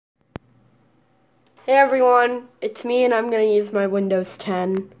Hey everyone, it's me and I'm going to use my Windows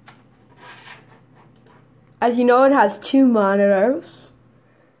 10. As you know, it has 2 monitors.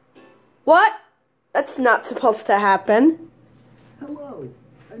 What? That's not supposed to happen. Hello,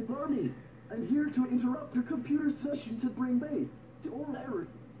 I'm Barney. I'm here to interrupt your computer session to bring me Dora,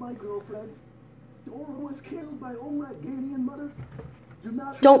 my girlfriend. Dora was killed by old Ganian mother. Do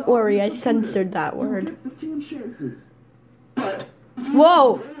not Don't worry, I censored that word. You get 15 chances.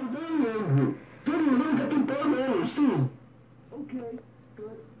 Whoa! Okay,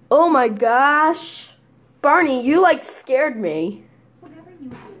 good. Oh my gosh. Barney, you like scared me. Whatever you do,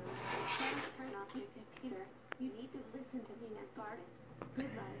 don't turn off your computer. You need to listen to me and guard it.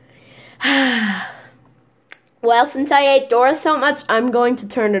 Goodbye. Well, since I ate Dora so much, I'm going to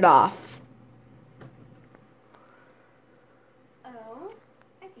turn it off. Oh,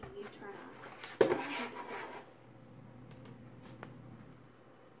 I think you turn off.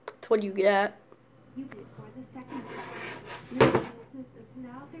 That's what you get. You did for the second time. Your chances is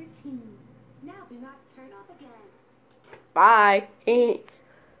now 13. Now do not turn off again. Bye. Really?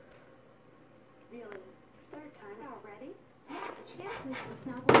 Third time already? Yeah, the chances is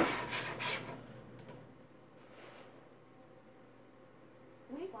now 1.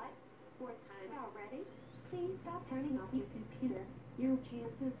 Wait, what? Fourth time already? Please stop turning off your computer. Your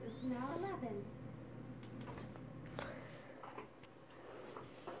chances is now 11.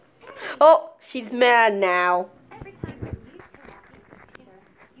 Oh, she's mad now. Every time when you turn off your computer,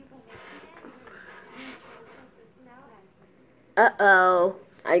 you will make 10 moves. Your chances is now 10. Uh-oh.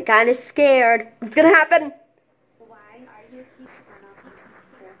 I'm kind of scared. What's going to happen? Why are you keep turn off your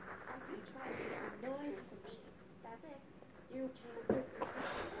computer? As you try to be annoying to me. That's it. Your chances is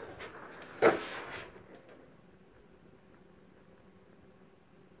now 10.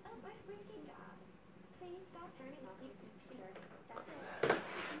 Oh my freaking god. Please stop turning off your computer. That's it.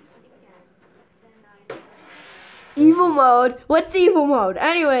 Again. Then 9. Evil mode. What's evil mode?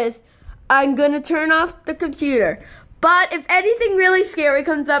 Anyways, I'm going to turn off the computer. But if anything really scary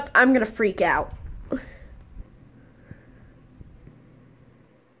comes up, I'm going to freak out.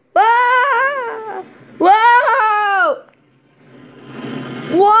 Ah! Whoa!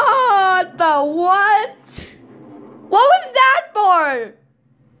 What the what? What was that for?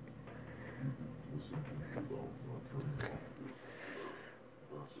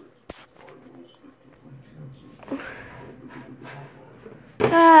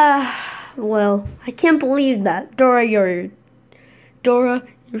 Well, I can't believe that. Dora, you're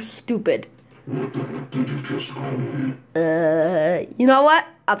stupid. You know what?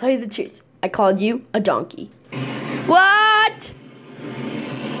 I'll tell you the truth. I called you a donkey. What?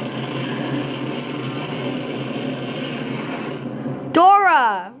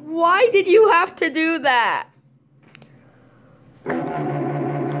 Dora, why did you have to do that?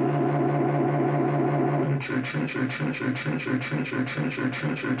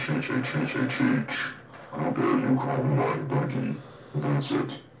 How dare you call me a donkey? That's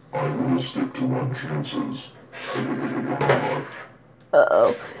it. I will stick to my chances.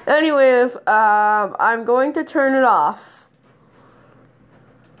 Uh-oh. Anyways, I'm going to turn it off.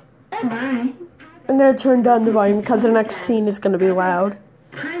 Bye. I'm going to turn down the volume because the next scene is going to be loud.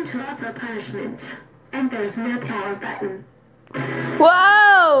 Time to offer punishments. And there's no power button.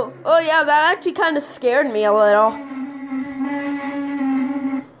 Whoa! Oh yeah, that actually kind of scared me a little.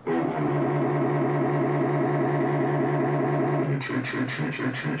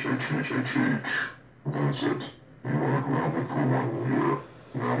 That's it. You are grounded for 1 year.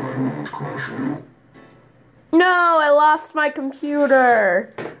 Now I will crush you. No, I lost my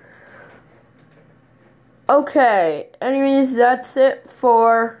computer. Okay, anyways, that's it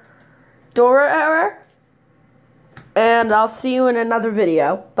for Dora error. And I'll see you in another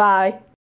video. Bye.